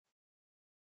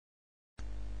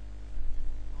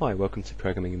Hi, welcome to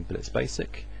Programming in Blitz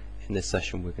Basic. In this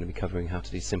session we're going to be covering how to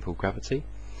do simple gravity.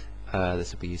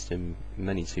 This will be used in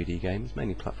many 2D games,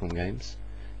 mainly platform games,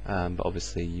 but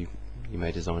obviously you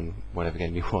may design whatever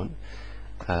game you want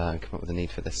and come up with a need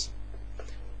for this.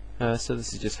 So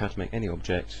this is just how to make any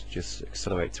object just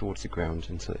accelerate towards the ground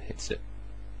until it hits it,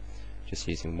 just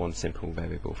using one simple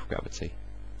variable for gravity.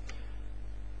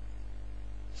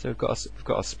 So we've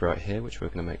got our sprite here, which we're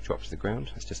going to make drop to the ground.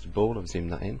 It's just a ball. I've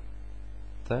zoomed that in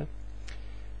there,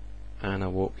 and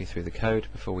I'll walk you through the code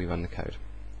before we run the code.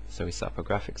 So we set up a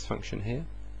graphics function here.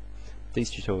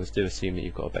 These tutorials do assume that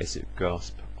you've got a basic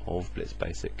grasp of Blitz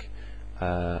Basic.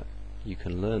 You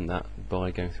can learn that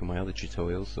by going through my other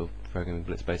tutorials of Programming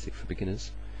Blitz Basic for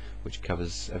Beginners, which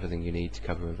covers everything you need to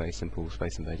cover a very simple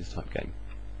Space Invaders type game.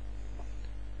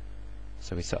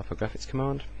 So we set up a graphics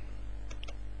command.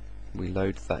 We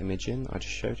load that image in I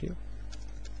just showed you.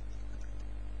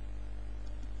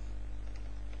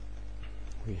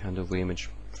 We handle the image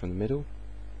from the middle.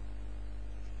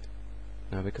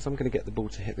 Now, because I'm going to get the ball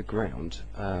to hit the ground,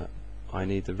 I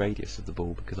need the radius of the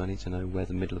ball because I need to know where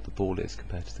the middle of the ball is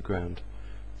compared to the ground.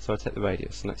 So I take the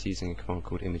radius, and that's using a command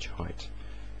called image height,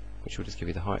 which will just give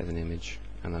you the height of an image,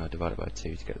 and then I divide it by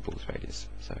 2 to get the ball's radius.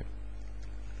 So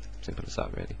simple as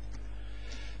that, really.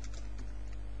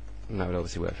 And that would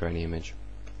obviously work for any image.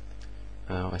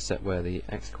 I set where the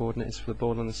x coordinate is for the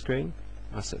ball on the screen.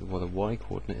 I set where the y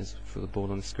coordinate is for the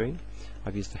ball on the screen.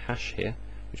 I've used a hash here,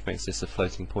 which makes this a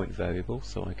floating point variable,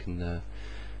 so I can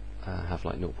have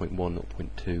like 0.1,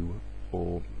 0.2,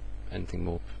 or anything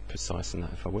more precise than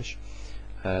that if I wish.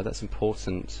 That's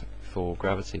important for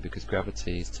gravity because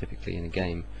gravity is typically in a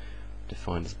game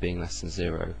defined as being less than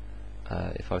 0.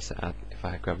 If I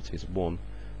had gravity as 1,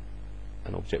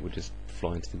 an object would just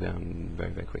fly into the ground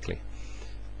very, very quickly.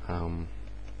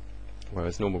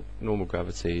 Whereas normal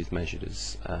gravity is measured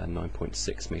as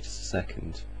 9.6 meters a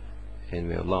second in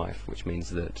real life, which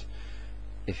means that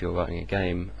if you're running a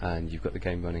game and you've got the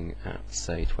game running at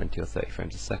say 20 or 30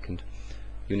 frames a second,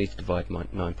 you need to divide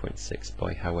 9.6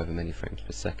 by however many frames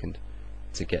per second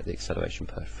to get the acceleration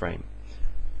per frame.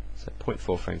 So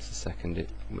 0.4 frames per second,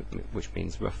 which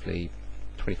means roughly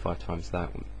 25 times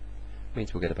that,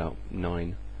 means we'll get about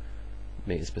 9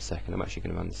 meters per second. I'm actually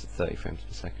going to run this at 30 frames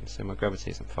per second, so my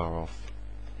gravity isn't far off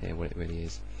here what it really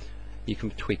is. You can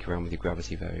tweak around with your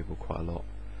gravity variable quite a lot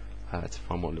to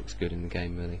find what looks good in the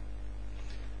game, really.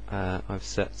 I've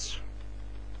set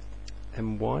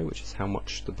my, which is how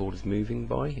much the ball is moving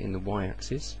by in the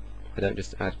y-axis. I don't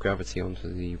just add gravity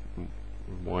onto the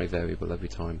y variable every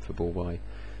time for ball y,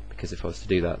 because if I was to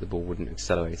do that, the ball wouldn't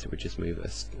accelerate, it would just move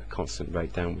at a constant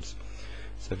rate downwards.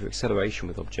 So for acceleration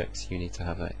with objects, you need to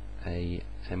have a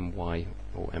my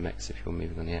or mx if you're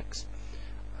moving on the x.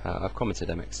 I've commented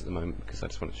mx at the moment because I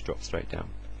just want it to drop straight down.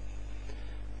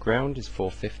 Ground is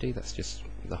 450, that's just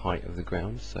the height of the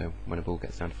ground, so when a ball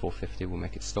gets down to 450 we'll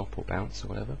make it stop or bounce or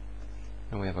whatever.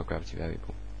 And we have our gravity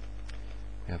variable.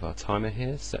 We have our timer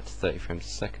here set to 30 frames a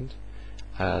second.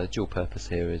 The dual purpose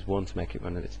here is 1, to make it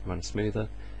run smoother,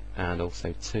 and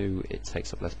also 2, it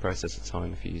takes up less processor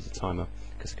time if you use a timer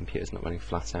because the computer's not running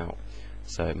flat out.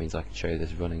 So it means I can show you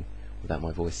this running without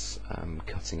my voice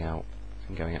cutting out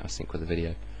and going out of sync with the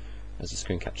video, as the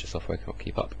screen capture software cannot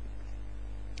keep up.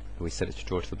 We set it to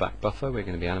draw to the back buffer. We're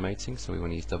going to be animating, so we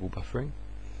want to use double buffering.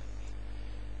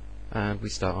 And we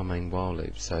start our main while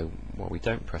loop, so while we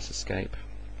don't press escape,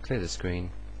 clear the screen.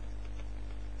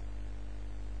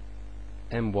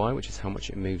 My, which is how much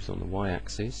it moves on the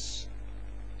y-axis,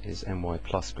 is my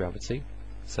plus gravity.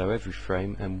 So every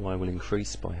frame my will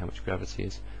increase by how much gravity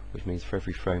is, which means for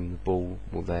every frame the ball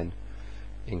will then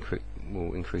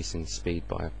increase in speed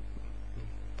by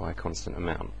a constant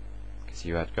amount, because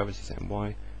you add gravity to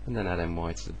my and then add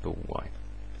my to the ball y,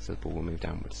 so the ball will move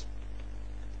downwards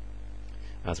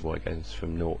as y goes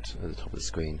from 0 at the top of the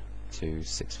screen to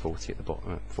 640 at the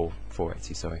bottom,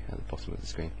 480 sorry, at the bottom of the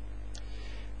screen.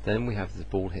 Then we have the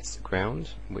ball hits the ground,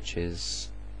 which is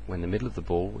when the middle of the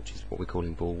ball, which is what we're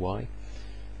calling ball y,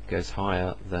 goes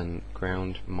higher than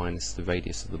ground minus the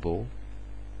radius of the ball,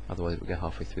 otherwise it will go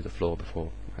halfway through the floor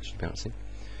before actually bouncing.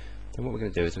 Then what we're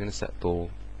going to do is we're going to set ball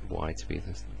y to be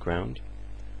the ground,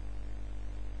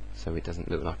 so it doesn't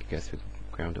look like it goes through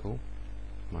the ground at all,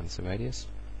 minus the radius.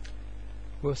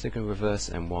 We're also going to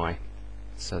reverse my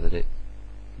so that it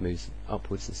moves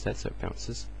upwards instead, so it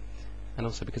bounces. And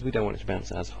also, because we don't want it to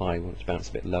bounce as high, we want it to bounce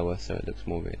a bit lower so it looks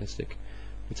more realistic,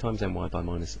 we times my by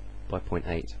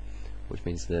 0.8, which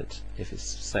means that if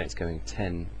say it's going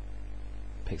 10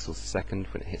 pixels a second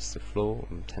when it hits the floor,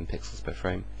 and 10 pixels per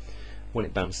frame, when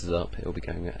it bounces up it will be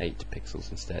going at 8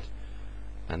 pixels instead,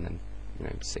 and then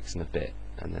 6 and a bit,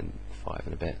 and then 5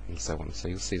 and a bit, and so on. So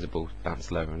you'll see the ball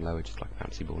bounce lower and lower, just like a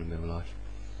bouncy ball in real life.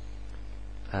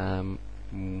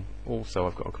 Also,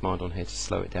 I've got a command on here to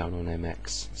slow it down on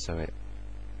MX, so it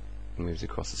moves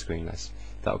across the screen less.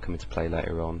 That will come into play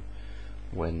later on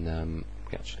when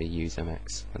we actually use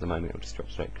MX. At the moment, it will just drop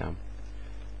straight down.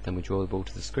 Then we draw the ball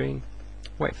to the screen,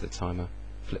 wait for the timer,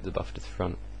 flip the buffer to the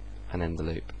front, and end the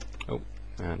loop.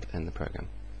 And end the program.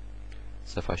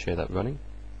 So if I show that running,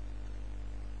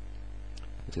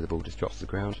 you see the ball just drops to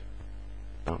the ground,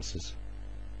 bounces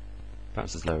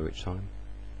lower each time,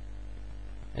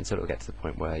 until it will get to the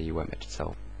point where you won't be able to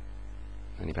tell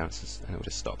any bounces, and it will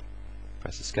just stop.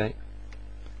 Press escape,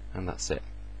 and that's it.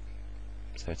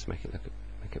 So to make it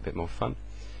a bit more fun,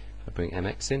 I bring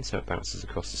MX in so it bounces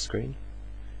across the screen.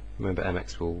 Remember,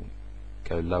 MX will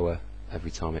go lower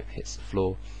every time it hits the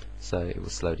floor, so it will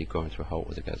slowly grind to a halt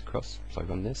as it goes across. So I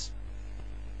run this.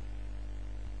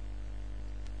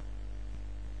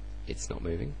 It's not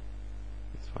moving.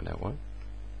 Let's find out why.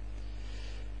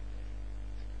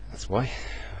 That's why.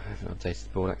 I haven't updated the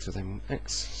ball X with MX,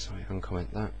 so I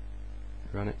uncomment that,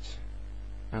 run it,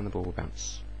 and the ball will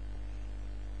bounce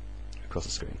across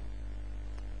the screen.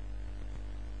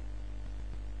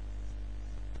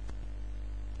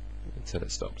 Until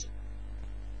it stops.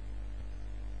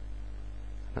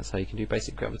 That's how you can do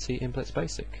basic gravity in Blitz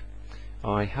Basic.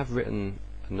 I have written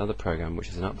another program which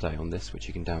is an update on this, which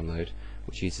you can download,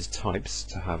 which uses types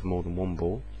to have more than one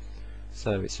ball.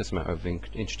 So it's just a matter of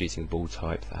introducing a ball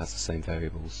type that has the same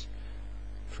variables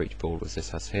for each ball as this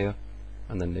has here,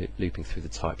 and then looping through the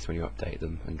types when you update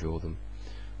them and draw them.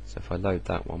 So if I load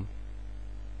that one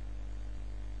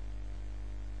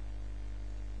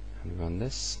and run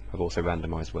this, I've also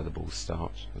randomised where the balls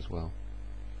start as well.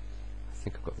 I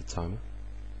think I've got the timer.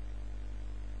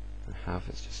 I have,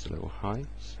 it's just a little high,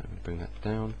 so I'm going to bring that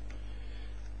down,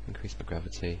 increase my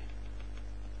gravity.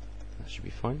 That should be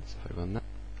fine. So if I run that,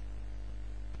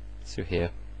 so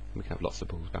here we can have lots of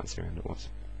balls bouncing around at once.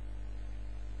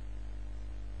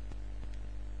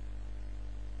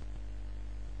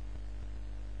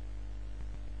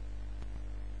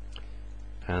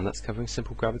 And that's covering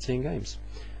simple gravity in games.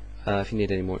 If you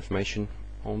need any more information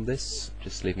on this,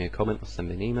 just leave me a comment or send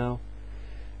me an email,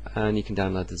 and you can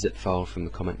download the zip file from the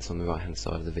comments on the right hand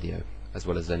side of the video, as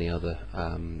well as any other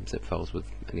zip files with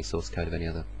any source code of any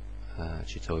other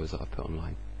tutorials that I've put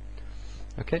online.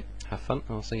 Okay, have fun,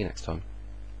 I'll see you next time.